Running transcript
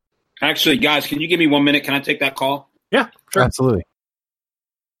Actually, guys, can you give me 1 minute? Can I take that call? Yeah, sure. Absolutely.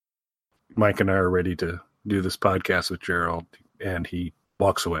 Mike and I are ready to do this podcast with Gerald, and he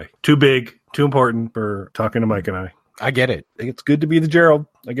walks away. Too big, too important for talking to Mike and I. I get it. It's good to be the Gerald,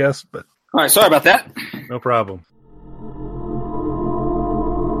 I guess, but All right, sorry about that. no problem.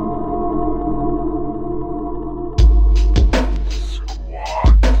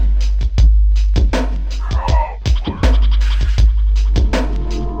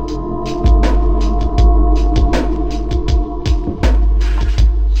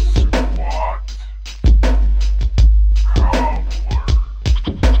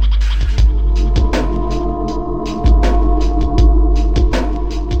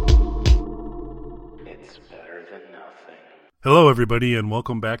 Hello, everybody, and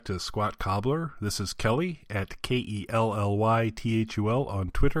welcome back to Squat Cobbler. This is Kelly at KELLYTHUL on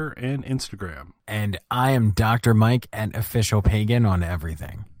Twitter and Instagram. And I am Dr. Mike at Official Pagan on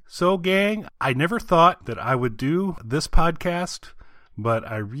everything. So, gang, I never thought that I would do this podcast, but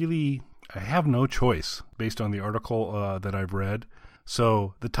I have no choice based on the article that I've read.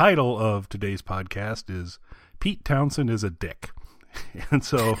 So, the title of today's podcast is Pete Townshend is a Dick. And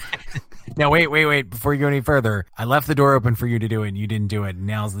so... Now, wait. Before you go any further, I left the door open for you to do it, and you didn't do it.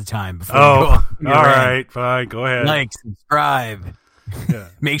 Now's the time. Before you go all right, fine. Go ahead. Like, subscribe. Yeah.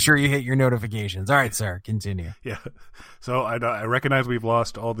 Make sure you hit your notifications. All right, sir. Continue. Yeah. So I recognize we've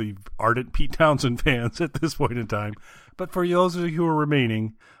lost all the ardent Pete Townshend fans at this point in time. But for those of you who are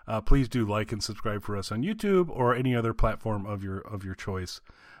remaining, please do like and subscribe for us on YouTube or any other platform of your choice.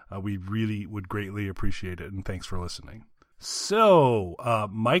 We really would greatly appreciate it, and thanks for listening. So,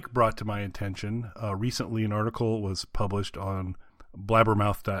 Mike brought to my attention, recently an article was published on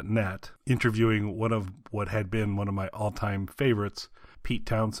blabbermouth.net interviewing what had been one of my all-time favorites, Pete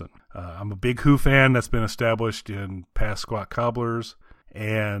Townshend. I'm a big Who fan that's been established in past Squat Cobblers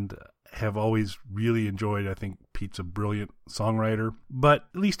and have always really enjoyed, I think Pete's a brilliant songwriter, but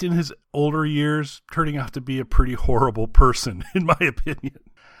at least in his older years, turning out to be a pretty horrible person, in my opinion.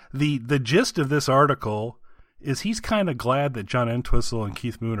 The gist of this article is he's kind of glad that John Entwistle and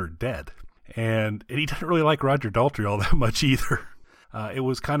Keith Moon are dead. And he doesn't really like Roger Daltrey all that much either. It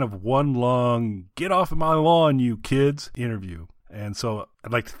was kind of one long, get off of my lawn, you kids, interview. And so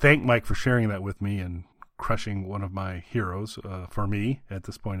I'd like to thank Mike for sharing that with me and crushing one of my heroes for me at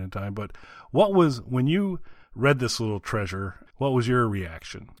this point in time. But when you read this little treasure, what was your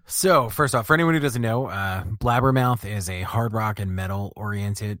reaction? So, first off, for anyone who doesn't know, Blabbermouth is a hard rock and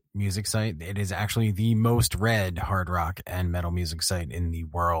metal-oriented music site. It is actually the most read hard rock and metal music site in the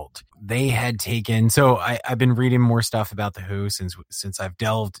world. They had taken... So, I've been reading more stuff about The Who since I've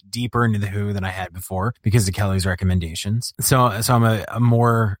delved deeper into The Who than I had before because of Kelly's recommendations. So I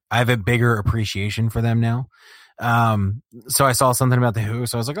have a bigger appreciation for them now. So I saw something about The Who,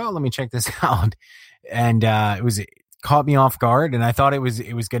 so I was like, oh, let me check this out. And it caught me off guard, and I thought it was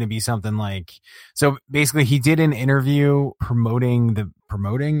going to be something like, so basically he did an interview promoting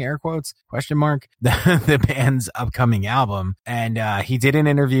air quotes question mark the band's upcoming album, and he did an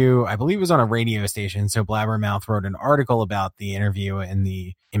interview, I believe it was on a radio station. So Blabbermouth wrote an article about the interview and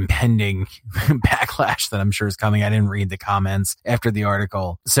the impending backlash that I'm sure is coming. I didn't read the comments after the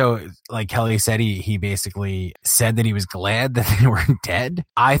article. So like Kelly said, he basically said that he was glad that they were dead.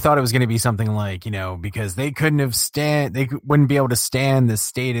 I thought it was going to be something like, because they wouldn't be able to stand the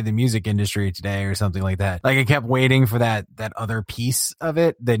state of the music industry today or something like that. Like I kept waiting for that other piece of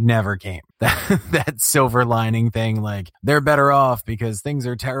it that never came. That silver lining thing, like they're better off because things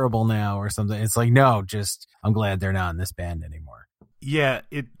are terrible now or something. It's like, no, just I'm glad they're not in this band anymore. Yeah,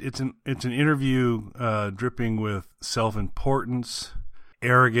 it's an interview dripping with self-importance,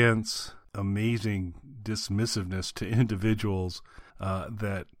 arrogance, amazing dismissiveness to individuals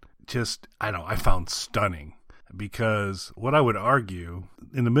that just, I found stunning. Because what I would argue,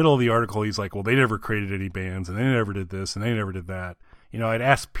 in the middle of the article, he's like, well, they never created any bands, and they never did this, and they never did that. I'd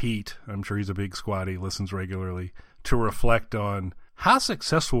asked Pete, I'm sure he's a big squatty, listens regularly, to reflect on how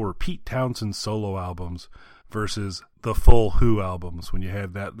successful were Pete Townshend's solo albums versus the full Who albums when you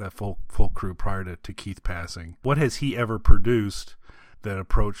had that full crew prior to Keith passing. What has he ever produced that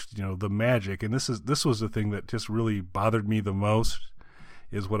approached, the magic? And this was the thing that just really bothered me the most,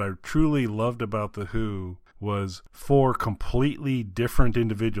 is what I truly loved about the Who was 4 completely different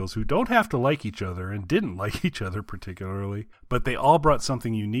individuals who don't have to like each other and didn't like each other particularly, but they all brought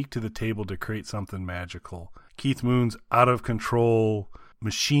something unique to the table to create something magical. Keith Moon's out of control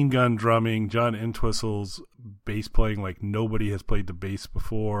machine gun drumming, John Entwistle's bass playing like nobody has played the bass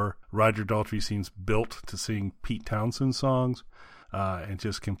before. Roger Daltrey seems built to sing Pete Townshend songs. and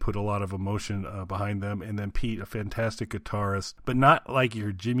just can put a lot of emotion behind them. And then Pete, a fantastic guitarist, but not like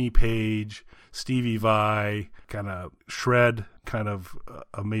your Jimmy Page, Stevie Vai, kind of shred, kind of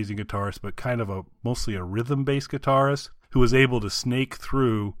amazing guitarist, but kind of mostly a rhythm-based guitarist who was able to snake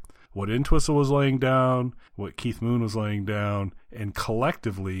through what Entwistle was laying down, what Keith Moon was laying down, and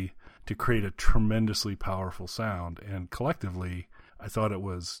collectively to create a tremendously powerful sound. And collectively, I thought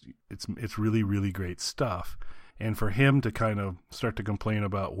it's really, really great stuff. And for him to kind of start to complain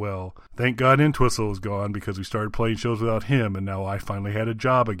about, well, thank God Entwistle was gone because we started playing shows without him, and now I finally had a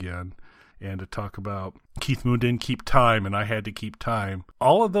job again. And to talk about Keith Moon didn't keep time, and I had to keep time.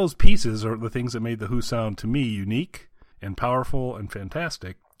 All of those pieces are the things that made the Who sound, to me, unique and powerful and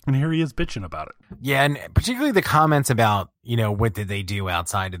fantastic. And here he is bitching about it. Yeah, and particularly the comments about, what did they do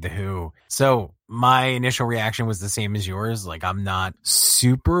outside of the Who? So my initial reaction was the same as yours. Like, I'm not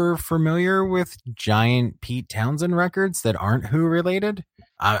super familiar with giant Pete Townsend records that aren't Who related.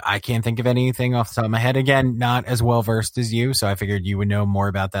 I can't think of anything off the top of my head. Again, not as well versed as you, so I figured you would know more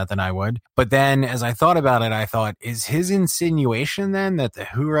about that than I would. But then as I thought about it, I thought, is his insinuation then that the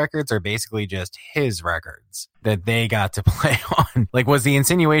Who records are basically just his records that they got to play on? Like, was the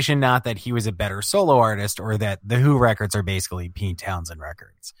insinuation not that he was a better solo artist, or that the Who records are basically Pete Townsend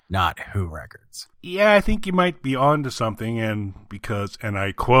records, not Who records? Yeah, I think you might be on to something, and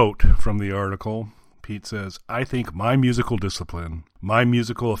I quote from the article, Pete says, I think my musical discipline, my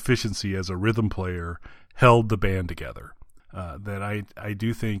musical efficiency as a rhythm player held the band together. That I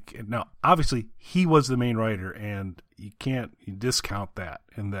do think, now obviously he was the main writer, and you can't discount that,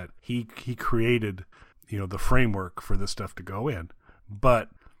 and that he created, the framework for this stuff to go in. But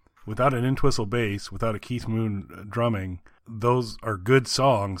without an Entwistle bass, without a Keith Moon drumming, those are good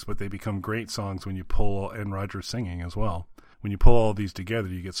songs, but they become great songs when you pull, and Roger singing as well. When you pull all these together,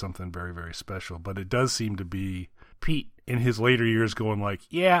 you get something very, very special. But it does seem to be Pete in his later years going like,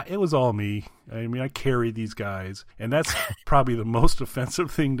 yeah, it was all me. I mean, I carried these guys. And that's probably the most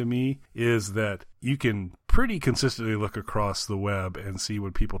offensive thing to me, is that you can pretty consistently look across the web and see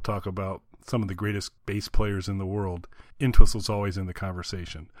when people talk about some of the greatest bass players in the world. Entwistle's always in the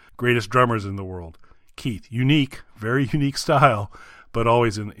conversation. Greatest drummers in the world. Keith, unique, very unique style, but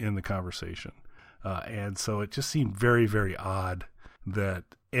always in the conversation. And so it just seemed very, very odd that,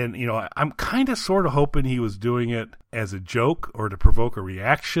 and I'm kind of sort of hoping he was doing it as a joke or to provoke a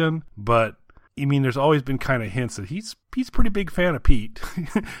reaction, but I mean, there's always been kind of hints that he's a pretty big fan of Pete.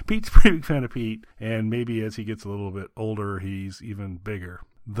 Pete's a pretty big fan of Pete, and maybe as he gets a little bit older, he's even bigger.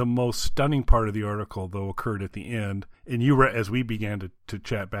 The most stunning part of the article, though, occurred at the end, and as we began to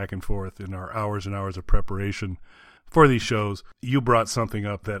chat back and forth in our hours and hours of preparation for these shows, you brought something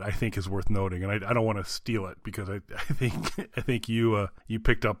up that I think is worth noting, and I don't want to steal it because I think you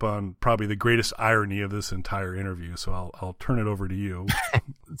picked up on probably the greatest irony of this entire interview. So I'll turn it over to you.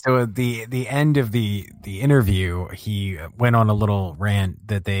 So at the end of the interview, he went on a little rant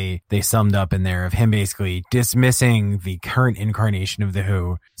that they summed up in there of him basically dismissing the current incarnation of the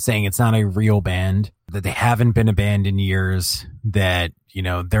Who, saying it's not a real band, that they haven't been a band in years, that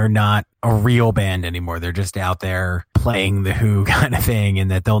they're not a real band anymore. They're just out there playing the Who kind of thing,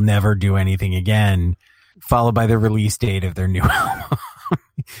 and that they'll never do anything again, followed by the release date of their new album.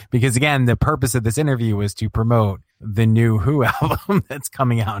 Because again, the purpose of this interview was to promote the new Who album that's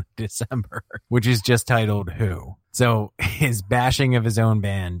coming out in December, which is just titled Who. So his bashing of his own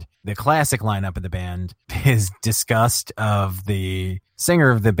band, the classic lineup of the band, his disgust of the singer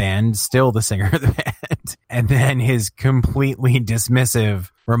of the band, still the singer of the band, and then his completely dismissive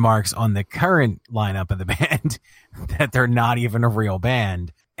remarks on the current lineup of the band, that they're not even a real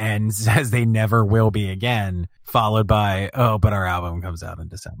band, and says they never will be again, followed by, oh, but our album comes out in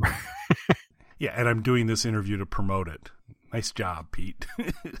December. Yeah, and I'm doing this interview to promote it. Nice job, Pete.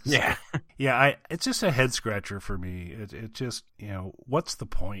 Yeah. Yeah, it's just a head scratcher for me. It just, what's the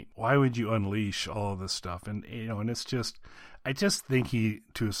point? Why would you unleash all of this stuff? And, and it's just, I just think he,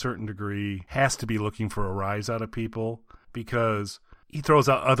 to a certain degree, has to be looking for a rise out of people, because he throws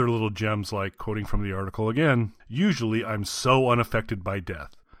out other little gems like, quoting from the article again, usually I'm so unaffected by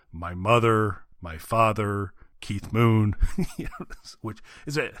death. My mother, my father, Keith Moon, which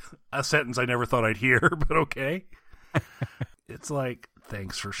is a sentence I never thought I'd hear, but okay. It's like,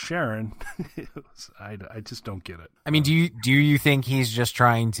 thanks for sharing. I just don't get it. I mean, do you think he's just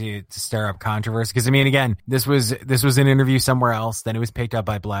trying to stir up controversy? Because I mean, again, this was an interview somewhere else, then it was picked up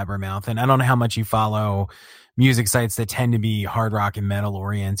by Blabbermouth, and I don't know how much you follow music sites that tend to be hard rock and metal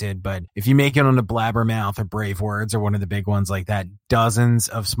oriented, but if you make it on a Blabbermouth or Brave Words or one of the big ones like that, dozens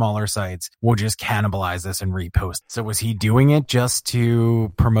of smaller sites will just cannibalize this and repost. So was he doing it just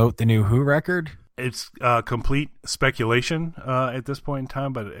to promote the new Who record? It's complete speculation at this point in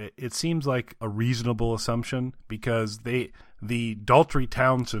time, but it seems like a reasonable assumption because the Daltrey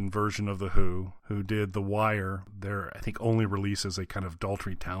Townsend version of The Who did The Wire, their, I think, only release as a kind of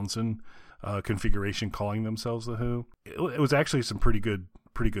Daltrey Townsend configuration calling themselves The Who. It was actually some pretty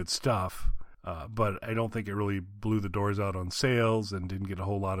good stuff, but I don't think it really blew the doors out on sales and didn't get a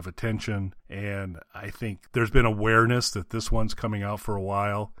whole lot of attention. And I think there's been awareness that this one's coming out for a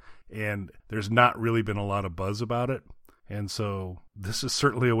while, and there's not really been a lot of buzz about it. And so this is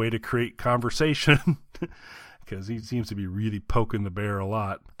certainly a way to create conversation because he seems to be really poking the bear a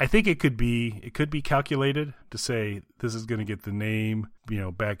lot. I think it could be calculated to say this is going to get the name,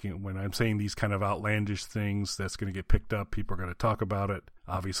 back when I'm saying these kind of outlandish things, that's going to get picked up. People are going to talk about it.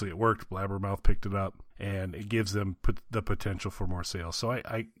 Obviously it worked. Blabbermouth picked it up, and it gives them the potential for more sales. So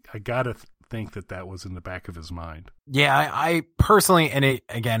I got to think that was in the back of his mind. Yeah, I personally, and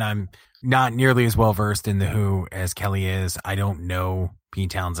again, I'm not nearly as well versed in The Who as Kelly is. I don't know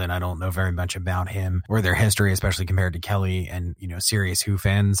Pete Townsend. I don't know very much about him or their history, especially compared to Kelly and, serious Who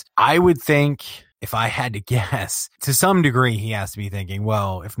fans. I would think, if I had to guess, to some degree, he has to be thinking,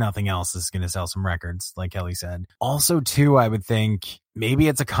 well, if nothing else, this is going to sell some records, like Kelly said. Also, too, I would think maybe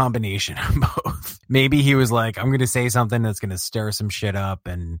it's a combination of both. Maybe he was like, I'm going to say something that's going to stir some shit up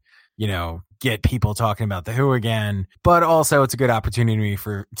and, get people talking about The Who again. But also it's a good opportunity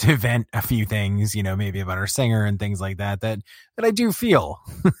to vent a few things, maybe about our singer and things like that I do feel.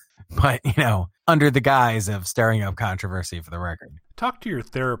 But, under the guise of stirring up controversy for the record. Talk to your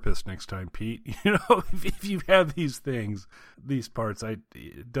therapist next time, Pete. If you have these things, these parts,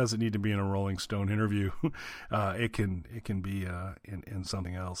 it doesn't need to be in a Rolling Stone interview. It can be in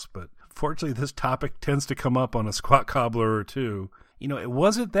something else. But fortunately, this topic tends to come up on a Squat Cobbler or two. It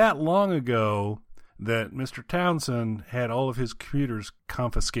wasn't that long ago that Mr. Townsend had all of his computers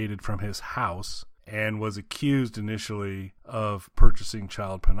confiscated from his house and was accused initially of purchasing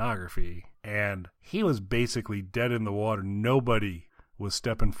child pornography. And he was basically dead in the water. Nobody was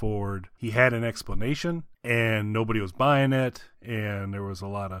stepping forward. He had an explanation, and nobody was buying it, and there was a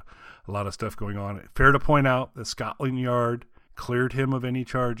lot of stuff going on. Fair to point out that Scotland Yard cleared him of any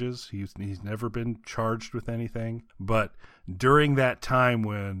charges. He's never been charged with anything. But during that time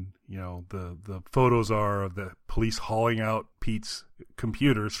when, the photos are of the police hauling out Pete's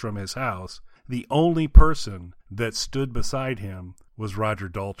computers from his house, the only person that stood beside him was Roger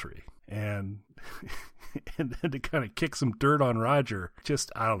Daltrey. And then to kind of kick some dirt on Roger,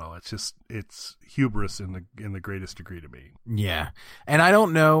 I don't know. It's hubris in the greatest degree to me. Yeah. And I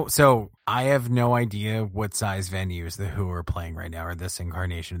don't know. So I have no idea what size venues The Who are playing right now, or this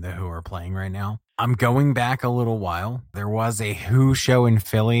incarnation of The Who are playing right now. I'm going back a little while. There was a Who show in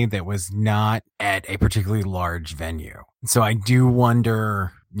Philly that was not at a particularly large venue. So I do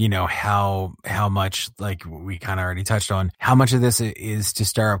wonder, how much, like we kind of already touched on, how much of this is to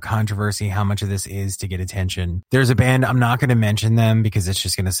stir up controversy, how much of this is to get attention. There's a band, I'm not going to mention them because it's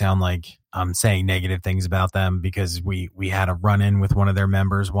just going to sound like I'm saying negative things about them, because we had a run-in with one of their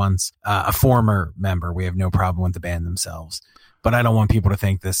members once, a former member. We have no problem with the band themselves, but I don't want people to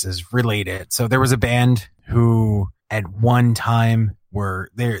think this is related. So there was a band who at one time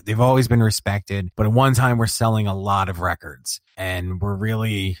they've always been respected, but at one time were selling a lot of records and were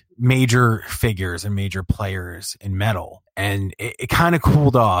really major figures and major players in metal. And it kind of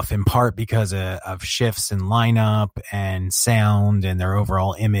cooled off, in part because of shifts in lineup and sound and their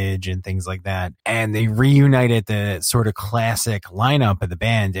overall image and things like that. And they reunited the sort of classic lineup of the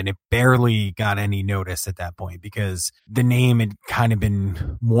band, and it barely got any notice at that point because the name had kind of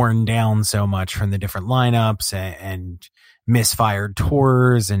been worn down so much from the different lineups and misfired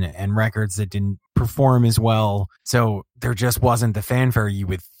tours and records that didn't perform as well. So there just wasn't the fanfare you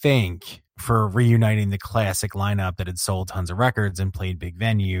would think for reuniting the classic lineup that had sold tons of records and played big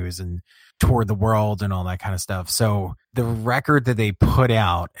venues and toured the world and all that kind of stuff. So the record that they put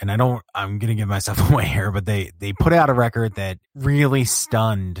out, and I'm going to give myself away here, but they put out a record that really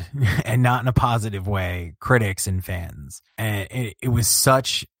stunned, and not in a positive way, critics and fans. And it was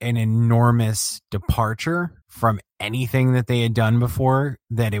such an enormous departure from anything that they had done before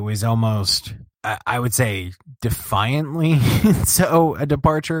that it was almost, I would say, defiantly so a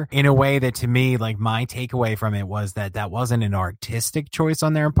departure, in a way that, to me, like, my takeaway from it was that wasn't an artistic choice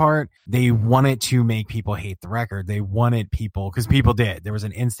on their part. They wanted to make people hate the record. They wanted people, because people did. There was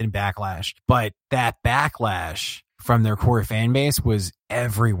an instant backlash, but that backlash from their core fan base was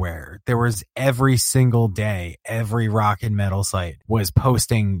everywhere. There was every single day, every rock and metal site was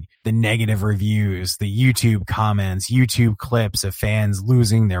posting the negative reviews, the YouTube comments, YouTube clips of fans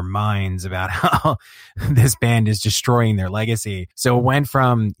losing their minds about how this band is destroying their legacy. So it went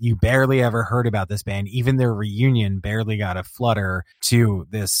from you barely ever heard about this band, even their reunion barely got a flutter, to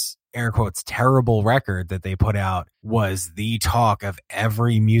this air quotes terrible record that they put out was the talk of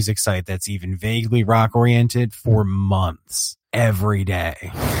every music site that's even vaguely rock oriented for months, every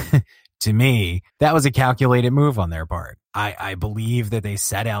day. To me, that was a calculated move on their part. I believe that they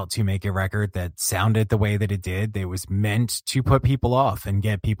set out to make a record that sounded the way that it did. It was meant to put people off and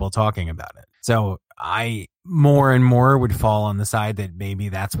get people talking about it. So I more and more would fall on the side that maybe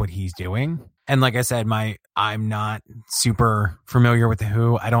that's what he's doing. And like I said, I'm not super familiar with the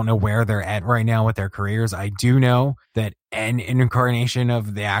Who. I don't know where they're at right now with their careers. I do know that an incarnation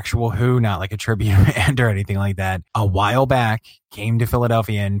of the actual Who, not like a tribute band or anything like that, a while back came to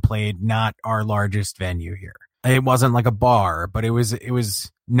Philadelphia and played not our largest venue here. It wasn't like a bar, but it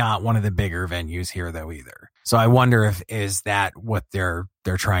was not one of the bigger venues here though either. So I wonder if is that what they're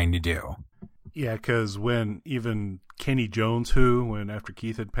trying to do. Yeah, because when even Kenny Jones, Who, when after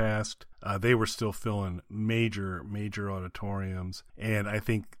Keith had passed, they were still filling major auditoriums. And I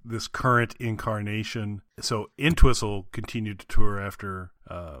think this current incarnation, so Entwistle continued to tour after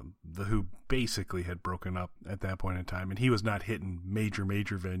the Who basically had broken up at that point in time, and he was not hitting major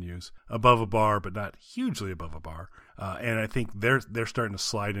venues above a bar, but not hugely above a bar. And I think they're starting to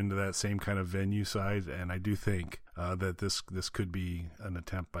slide into that same kind of venue side, and I do think that this could be an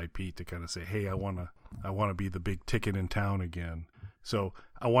attempt by Pete to kind of say, hey, I want to be the big ticket in town again. So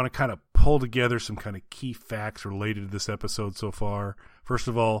I want to kind of pull together some kind of key facts related to this episode so far. First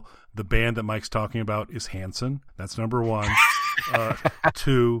of all, the band that Mike's talking about is Hanson. That's number one.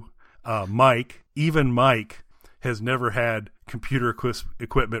 Two, Mike, even Mike has never had computer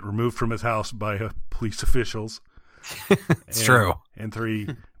equipment removed from his house by police officials. It's true. And three,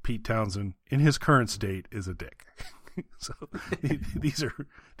 Pete Townsend, in his current state, is a dick. So these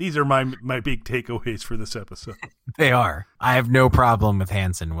are my big takeaways for this episode. They are. I have no problem with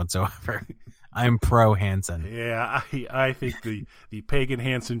Hanson whatsoever. I'm pro Hanson. Yeah, I think the Pagan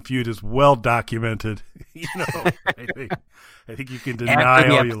Hanson feud is well documented. I think you can deny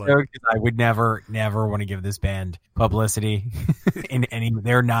all you like. I would never want to give this band publicity in any.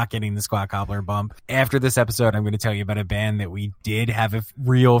 They're not getting the Squat Cobbler bump. After this episode, I'm going to tell you about a band that we did have a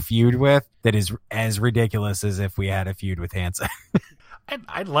real feud with that is as ridiculous as if we had a feud with Hanson.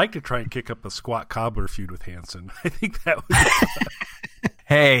 I'd like to try and kick up a Squat Cobbler feud with Hanson. I think that would be fun.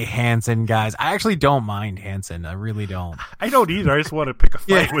 Hey, Hanson guys. I actually don't mind Hanson. I really don't. I don't either. I just want to pick a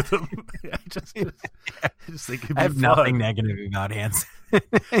fight with him. I just think it'd be I have fun. nothing negative about Hanson.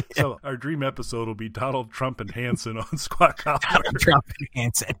 So our dream episode will be Donald Trump and Hanson on Squat Cobbler. Donald Trump and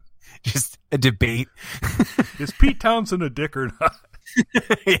Hanson. Just a debate. Is Pete Townsend a dick or not?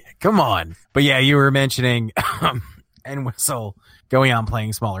 Come on. But yeah, you were mentioning Entwistle going out and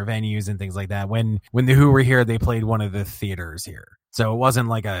playing smaller venues and things like that. When the Who were here, they played one of the theaters here. So it wasn't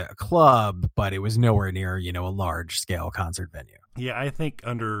like a club, but it was nowhere near, a large scale concert venue. Yeah, I think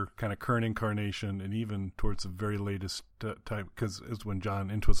under kind of current incarnation and even towards the very latest time, because it's when John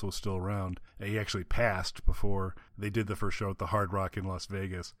Entwistle was still around, he actually passed before they did the first show at the Hard Rock in Las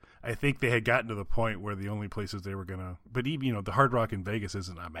Vegas. I think they had gotten to the point where the only places they were going to, but even, the Hard Rock in Vegas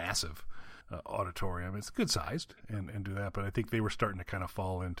isn't a massive auditorium. It's good sized and do that, but I think they were starting to kind of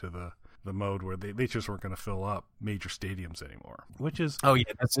fall into the mode where they just weren't going to fill up major stadiums anymore, which is... Oh,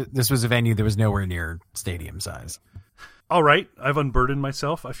 yeah. This was a venue that was nowhere near stadium size. All right. I've unburdened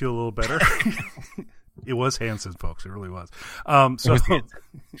myself. I feel a little better. It was Hanson, folks. It really was.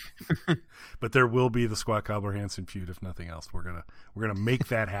 But there will be the Squat Cobbler Hanson feud, if nothing else. We're gonna make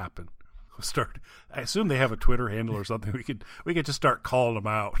that happen. We'll start. I assume they have a Twitter handle or something. We could just start calling them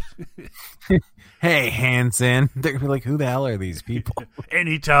out. Hey, Hanson. They're gonna be like, who the hell are these people?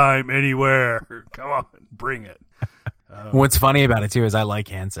 Anytime, anywhere. Come on, bring it. What's funny about it too is I like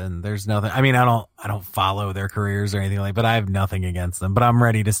Hanson. There's nothing. I mean, I don't follow their careers or anything like. But I have nothing against them. But I'm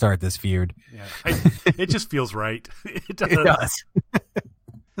ready to start this feud. Yeah, it just feels right. It does. It does.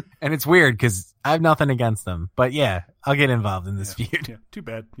 And it's weird because I have nothing against them. But yeah, I'll get involved in this feud. Yeah, too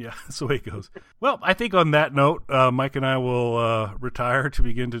bad. Yeah, that's the way it goes. Well, I think on that note, Mike and I will retire to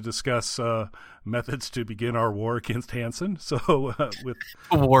begin to discuss methods to begin our war against Hanson. So with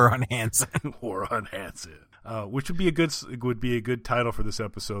War on Hanson. War on Hanson. Which would be a good title for this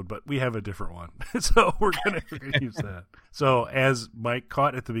episode, but we have a different one, so we're gonna use that. So, as Mike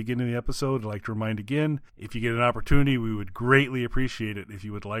caught at the beginning of the episode, I'd like to remind again: if you get an opportunity, we would greatly appreciate it if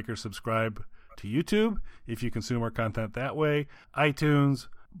you would like or subscribe to YouTube if you consume our content that way. iTunes,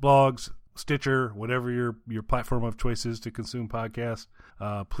 blogs, Stitcher, whatever your platform of choice is to consume podcasts.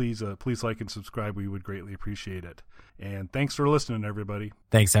 Please like and subscribe. We would greatly appreciate it. And thanks for listening, everybody.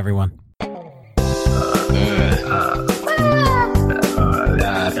 Thanks, everyone. All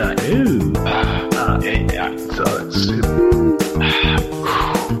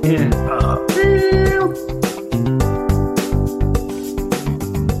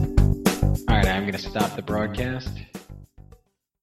right, I'm going to stop the broadcast.